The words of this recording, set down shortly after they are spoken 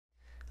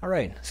All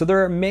right, so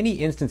there are many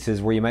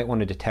instances where you might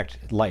want to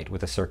detect light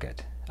with a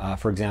circuit.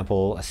 For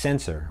example, a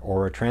sensor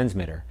or a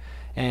transmitter.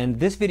 And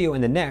this video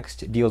and the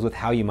next deals with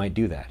how you might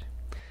do that.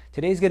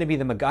 Today's going to be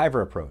the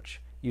MacGyver approach,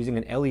 using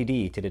an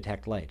LED to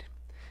detect light.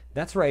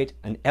 That's right,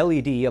 an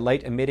LED, a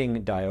light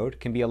emitting diode,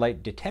 can be a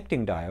light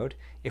detecting diode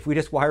if we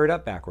just wire it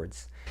up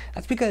backwards.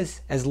 That's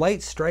because as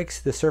light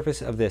strikes the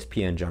surface of this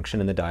PN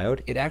junction in the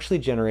diode, it actually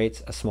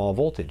generates a small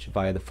voltage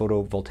via the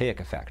photovoltaic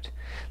effect.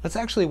 Let's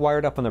actually wire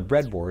it up on the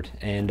breadboard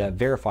and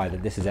verify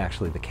that this is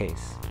actually the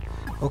case.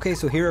 Okay,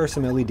 so here are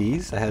some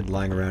LEDs I had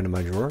lying around in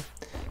my drawer.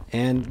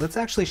 And let's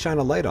actually shine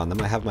a light on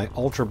them. I have my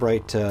ultra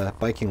bright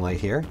biking light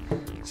here,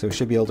 so we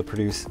should be able to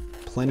produce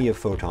plenty of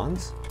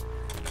photons.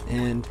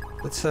 And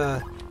let's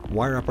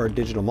wire up our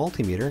digital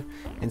multimeter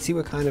and see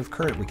what kind of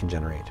current we can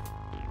generate.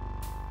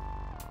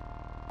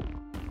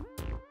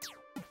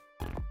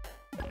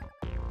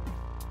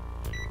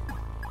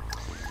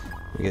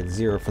 We get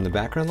 0 from the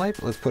background light,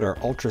 but let's put our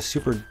ultra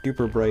super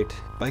duper bright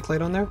bike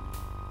light on there.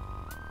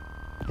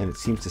 And it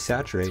seems to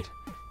saturate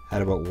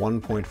at about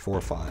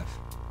 1.45.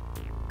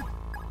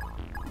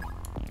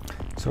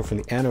 So from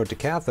the anode to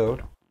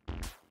cathode,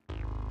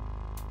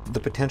 the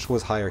potential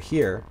was higher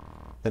here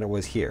than it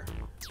was here,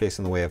 based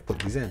on the way I've put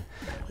these in.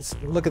 Let's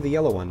look at the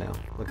yellow one now.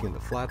 Looking at the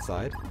flat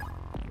side,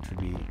 which would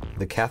be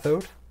the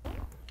cathode.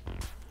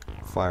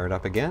 Fire it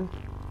up again.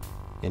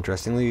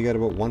 Interestingly, you get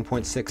about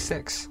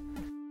 1.66.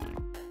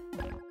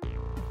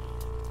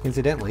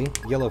 Incidentally,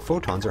 yellow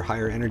photons are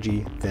higher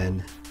energy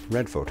than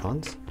red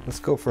photons. Let's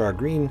go for our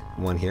green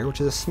one here, which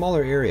is a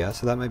smaller area,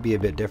 so that might be a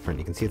bit different.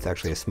 You can see it's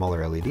actually a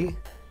smaller LED.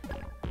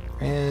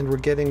 And we're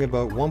getting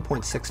about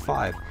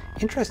 1.65.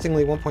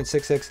 Interestingly,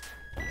 1.66,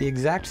 the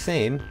exact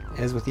same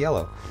as with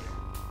yellow.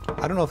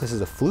 I don't know if this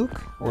is a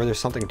fluke or there's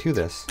something to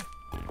this.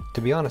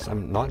 To be honest,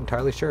 I'm not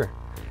entirely sure.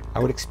 I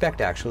would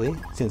expect actually,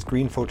 since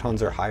green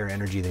photons are higher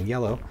energy than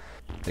yellow,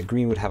 that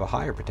green would have a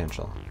higher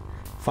potential.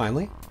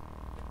 Finally,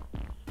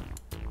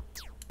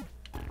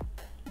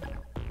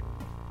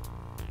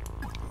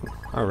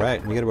 all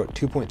right, we get about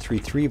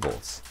 2.33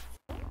 volts.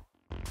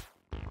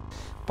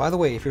 By the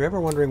way, if you're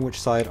ever wondering which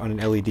side on an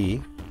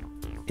LED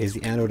is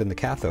the anode and the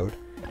cathode,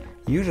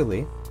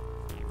 usually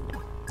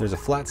there's a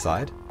flat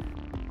side,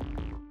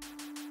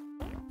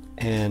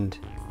 and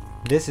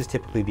this is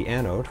typically the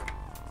anode,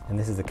 and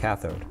this is the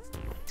cathode.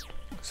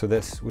 So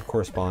this would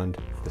correspond,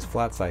 this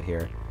flat side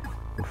here,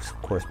 would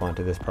correspond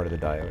to this part of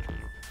the diode.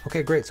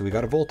 Okay, great, so we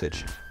got a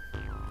voltage.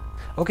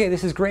 Okay,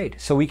 this is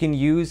great. So we can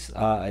use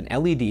an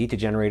LED to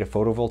generate a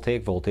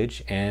photovoltaic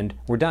voltage, and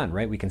we're done,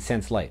 right? We can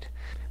sense light.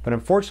 But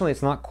unfortunately,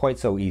 it's not quite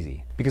so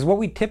easy, because what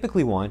we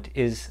typically want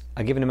is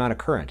a given amount of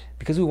current,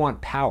 because we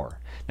want power.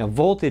 Now,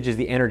 voltage is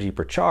the energy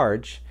per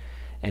charge,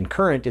 and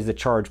current is the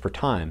charge per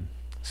time.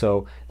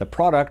 So the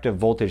product of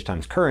voltage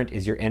times current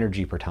is your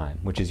energy per time,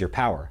 which is your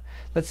power.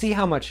 Let's see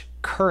how much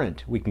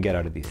current we can get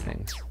out of these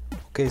things.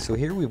 Okay, so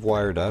here we've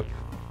wired up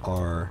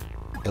our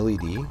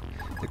LED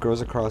that goes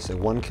across a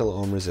 1 kilo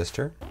ohm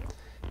resistor,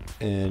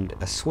 and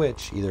a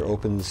switch either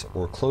opens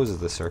or closes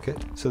the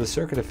circuit. So the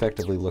circuit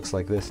effectively looks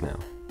like this now.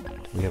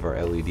 We have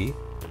our LED,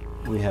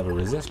 we have a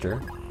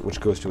resistor, which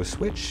goes to a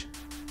switch,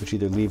 which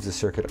either leaves the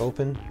circuit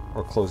open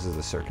or closes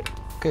the circuit.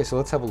 Okay, so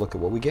let's have a look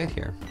at what we get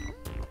here.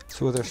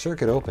 So with our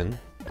circuit open,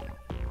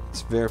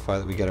 let's verify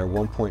that we get our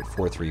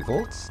 1.43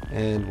 volts,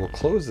 and we'll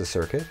close the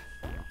circuit.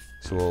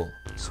 So we'll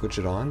switch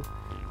it on,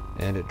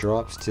 and it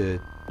drops to,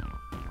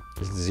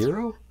 is it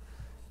 0?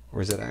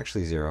 Or is it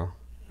actually 0?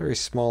 Very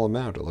small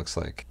amount, it looks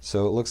like.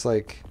 So it looks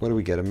like, what do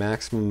we get? A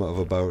maximum of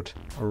about,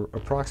 or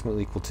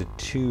approximately equal to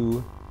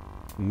 2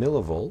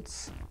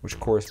 millivolts, which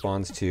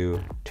corresponds to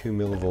 2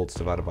 millivolts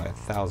divided by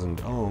 1,000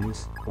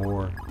 ohms,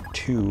 or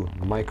 2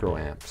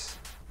 microamps.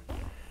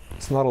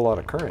 It's not a lot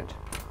of current.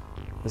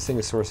 This thing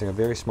is sourcing a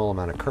very small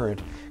amount of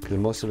current because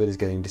most of it is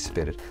getting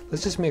dissipated.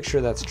 Let's just make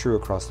sure that's true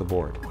across the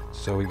board.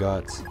 So we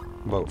got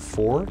about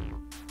 4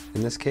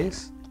 in this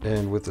case,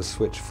 and with the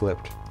switch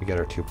flipped, we get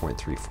our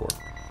 2.34.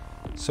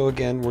 So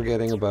again, we're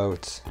getting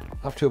about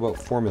up to about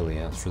 4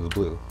 milliamps for the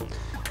blue.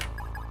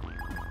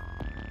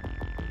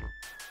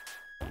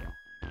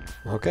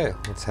 Okay,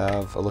 let's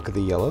have a look at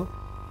the yellow.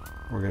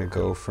 We're going to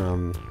go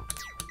from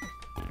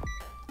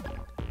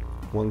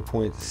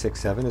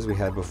 1.67 as we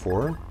had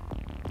before,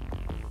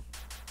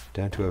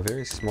 down to a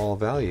very small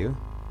value,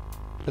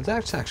 but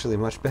that's actually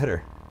much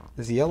better.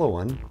 This yellow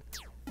one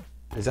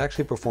is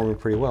actually performing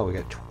pretty well. We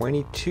got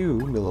 22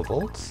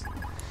 millivolts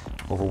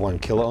over 1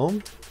 kilo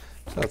ohm,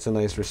 so that's a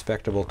nice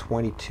respectable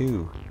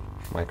 22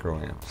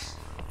 microamps.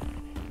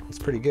 That's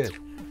pretty good.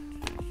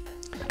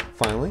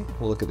 Finally,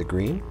 we'll look at the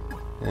green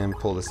and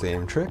pull the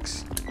same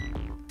tricks.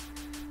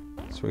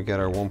 So we got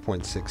our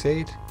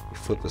 1.68, we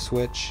flip the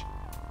switch,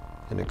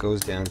 and it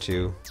goes down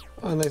to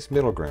a nice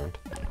middle ground.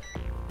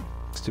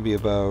 Looks to be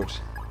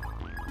about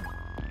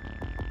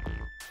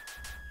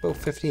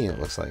 15, it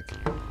looks like.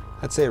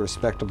 I'd say a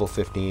respectable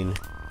 15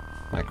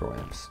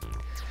 microamps.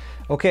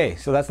 Okay,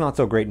 so that's not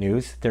so great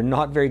news. They're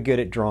not very good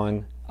at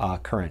drawing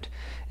current.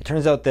 It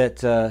turns out that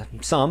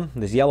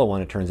this yellow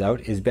one, it turns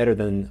out, is better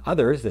than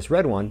others, this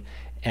red one,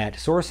 at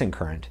sourcing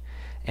current,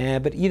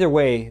 but either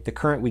way, the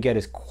current we get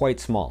is quite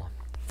small.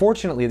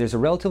 Fortunately, there's a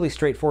relatively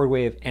straightforward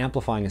way of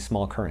amplifying a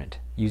small current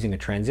using a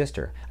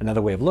transistor.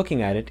 Another way of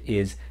looking at it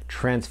is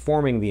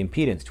transforming the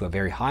impedance to a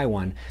very high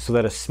one so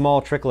that a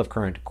small trickle of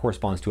current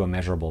corresponds to a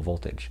measurable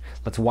voltage.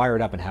 Let's wire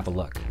it up and have a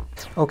look.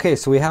 Okay,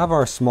 so we have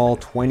our small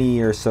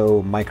 20 or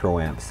so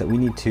microamps that we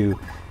need to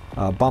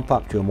bump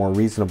up to a more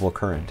reasonable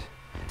current.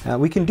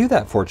 We can do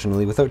that,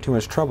 fortunately, without too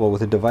much trouble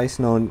with a device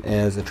known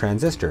as a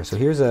transistor. So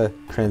here's a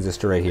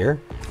transistor right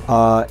here,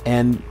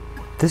 and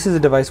this is a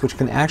device which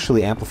can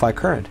actually amplify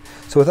current.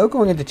 So without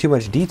going into too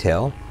much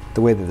detail,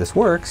 the way that this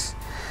works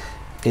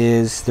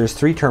is there's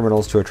 3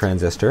 terminals to a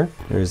transistor.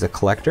 There's a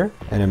collector,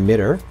 an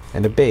emitter,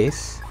 and a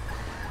base.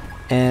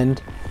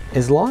 And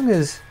as long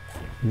as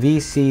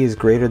VC is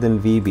greater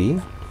than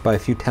VB by a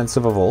few tenths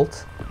of a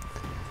volt,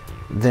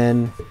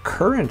 then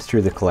current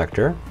through the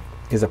collector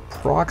is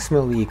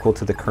approximately equal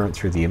to the current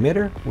through the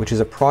emitter, which is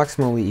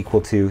approximately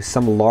equal to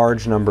some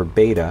large number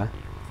beta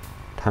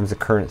times the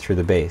current through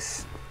the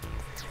base.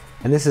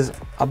 And this is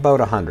about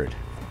 100.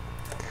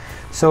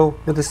 So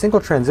with a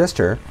single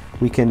transistor,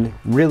 we can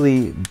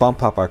really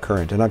bump up our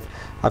current. And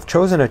I've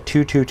chosen a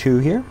 222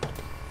 here.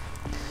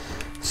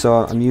 So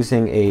I'm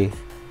using a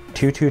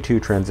 222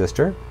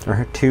 transistor, or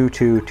a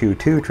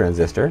 2222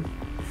 transistor,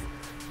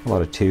 a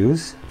lot of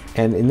 2s.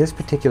 And in this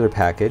particular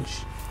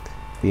package,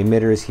 the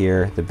emitter is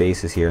here, the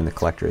base is here, and the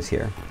collector is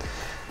here.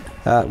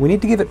 We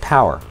need to give it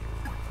power.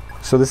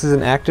 So this is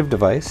an active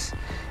device,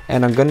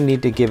 and I'm going to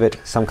need to give it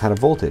some kind of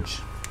voltage.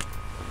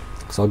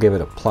 So I'll give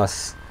it a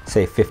plus,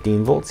 say,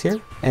 15 volts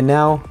here. And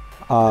now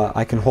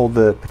I can hold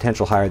the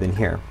potential higher than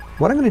here.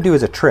 What I'm going to do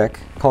is a trick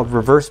called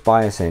reverse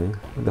biasing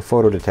the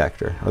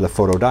photodetector, or the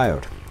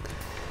photodiode.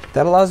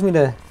 That allows me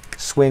to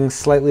swing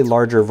slightly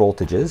larger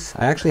voltages.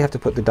 I actually have to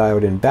put the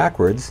diode in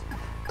backwards,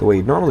 the way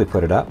you'd normally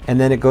put it up, and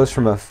then it goes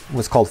from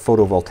what's called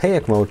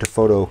photovoltaic mode to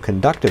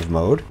photoconductive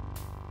mode,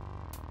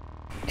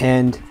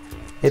 and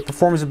it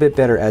performs a bit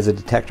better as a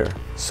detector.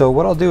 So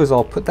what I'll do is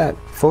I'll put that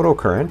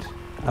photocurrent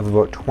of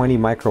about 20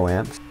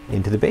 microamps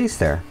into the base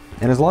there,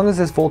 and as long as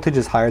this voltage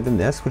is higher than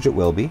this, which it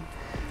will be,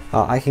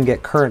 I can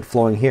get current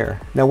flowing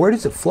here. Now where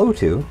does it flow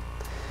to?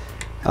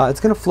 It's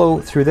going to flow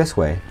through this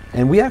way,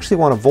 and we actually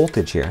want a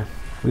voltage here.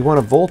 We want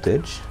a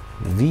voltage,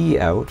 V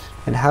out,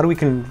 and how do we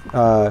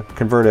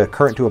convert a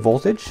current to a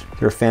voltage?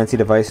 Through a fancy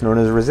device known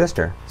as a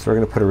resistor. So we're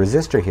going to put a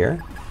resistor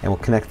here, and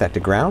we'll connect that to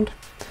ground,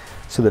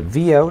 so that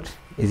V out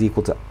is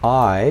equal to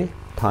I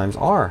times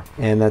R,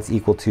 and that's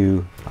equal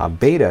to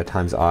beta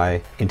times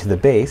I into the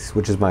base,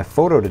 which is my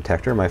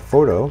photodetector, my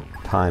photo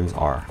times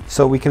R.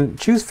 So we can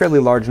choose fairly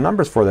large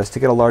numbers for this to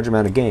get a large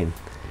amount of gain.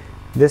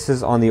 This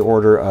is on the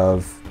order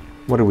of,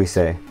 what do we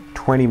say,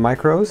 20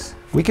 micros?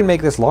 We can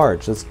make this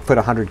large. Let's put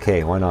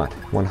 100K, why not?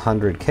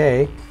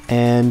 100K,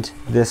 and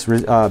this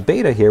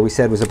beta here we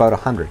said was about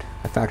 100,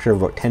 a factor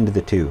of about 10 to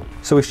the 2.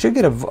 So we should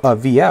get a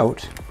V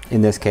out,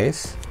 in this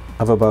case,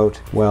 of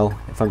about, well,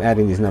 if I'm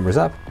adding these numbers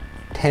up,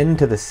 10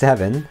 to the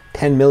 7,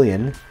 10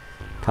 million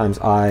times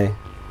I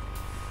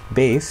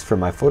base from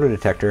my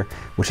photodetector,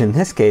 which in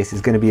this case is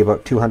going to be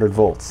about 200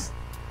 volts.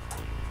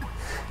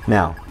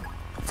 Now,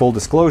 full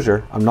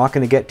disclosure, I'm not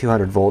going to get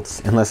 200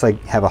 volts unless I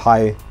have a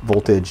high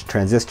voltage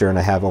transistor and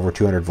I have over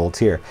 200 volts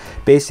here.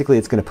 Basically,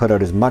 it's going to put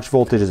out as much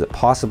voltage as it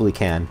possibly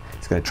can.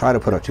 It's going to try to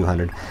put out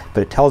 200,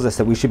 but it tells us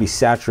that we should be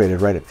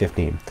saturated right at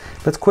 15.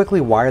 Let's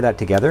quickly wire that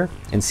together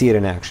and see it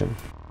in action.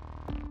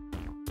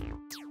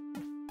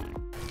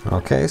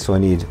 Okay, so I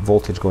need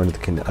voltage going to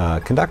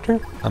the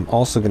conductor. I'm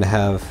also going to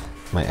have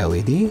my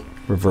LED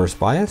reverse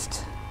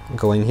biased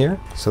going here.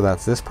 So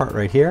that's this part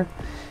right here.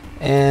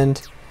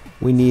 And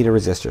we need a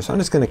resistor. So I'm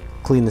just going to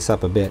clean this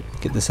up a bit,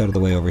 get this out of the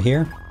way over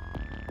here.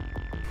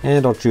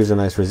 And I'll choose a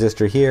nice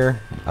resistor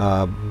here,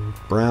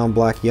 brown,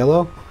 black,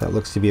 yellow. That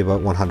looks to be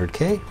about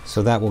 100K.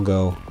 So that will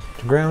go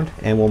to ground,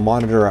 and we'll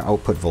monitor our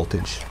output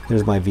voltage.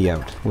 There's my V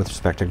out with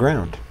respect to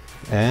ground.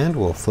 And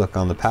we'll flick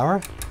on the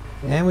power,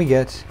 and we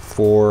get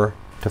 4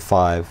 to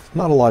 5.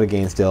 Not a lot of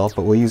gain still,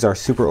 but we'll use our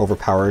super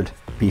overpowered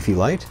beefy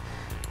light.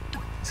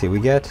 See what we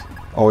get?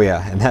 Oh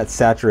yeah, and that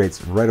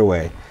saturates right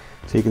away.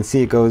 So you can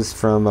see it goes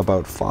from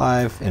about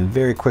 5 and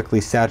very quickly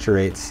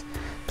saturates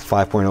to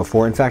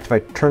 5.04. In fact, if I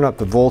turn up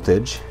the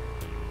voltage,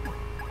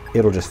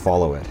 it'll just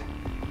follow it.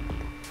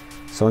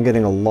 So I'm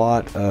getting a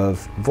lot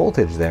of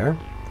voltage there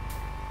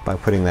by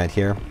putting that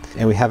here.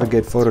 And we have a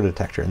good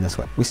photodetector in this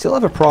way. We still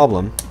have a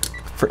problem.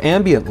 For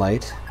ambient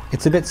light,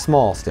 it's a bit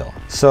small still.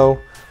 So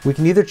we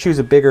can either choose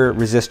a bigger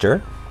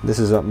resistor, this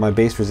is my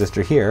base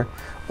resistor here,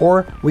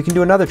 or we can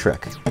do another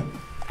trick.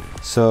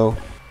 So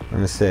I'm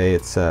going to say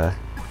it's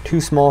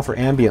too small for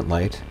ambient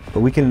light,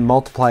 but we can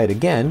multiply it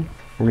again.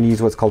 We're going to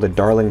use what's called a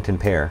Darlington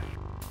pair,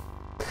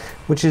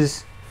 which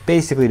is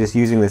basically just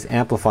using this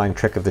amplifying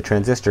trick of the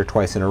transistor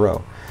twice in a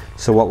row.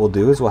 So what we'll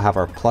do is we'll have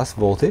our plus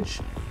voltage,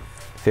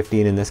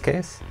 15 in this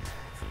case,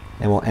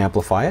 and we'll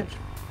amplify it.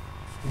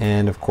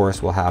 And of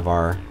course we'll have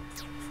our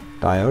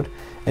diode.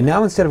 And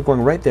now instead of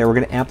going right there, we're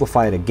going to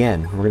amplify it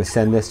again. We're going to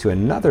send this to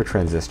another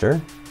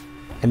transistor,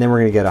 and then we're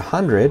going to get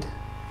 100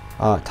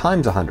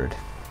 times 100.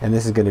 and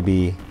this is going to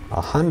be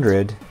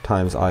 100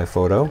 times I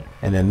photo,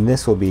 and then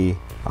this will be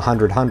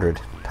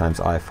 100 times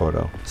I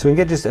photo. So we can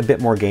get just a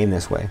bit more gain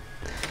this way.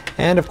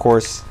 And of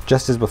course,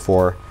 just as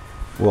before,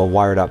 we'll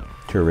wire it up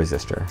to a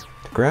resistor,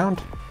 to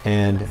ground,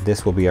 and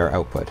this will be our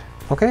output.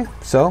 Okay,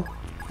 so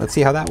let's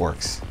see how that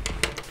works.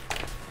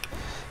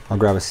 I'll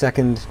grab a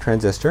second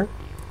transistor.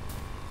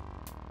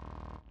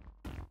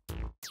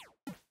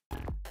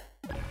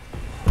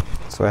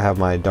 So I have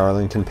my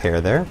Darlington pair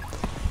there.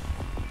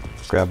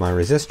 Grab my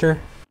resistor,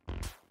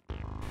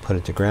 put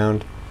it to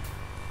ground,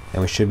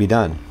 and we should be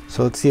done.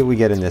 So let's see what we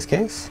get in this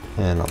case,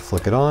 and I'll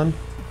flick it on,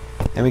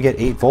 and we get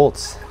 8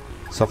 volts.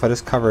 So if I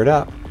just cover it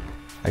up,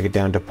 I get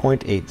down to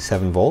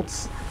 0.87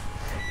 volts.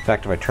 In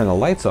fact, if I turn the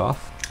lights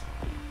off,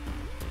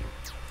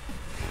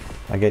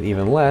 I get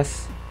even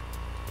less.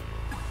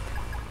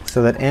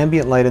 So that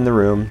ambient light in the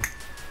room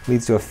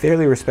leads to a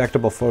fairly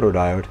respectable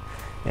photodiode,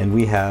 and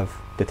we have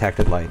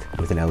detected light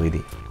with an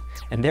LED.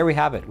 And there we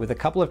have it. With a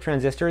couple of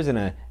transistors and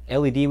a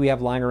LED we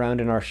have lying around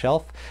in our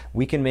shelf,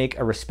 we can make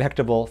a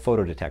respectable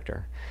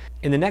photodetector.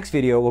 In the next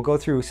video, we'll go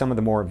through some of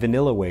the more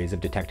vanilla ways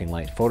of detecting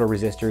light: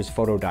 photoresistors,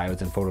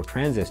 photodiodes, and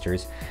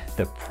phototransistors,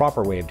 the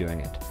proper way of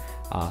doing it.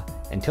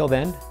 Until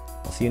then,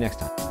 I'll see you next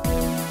time.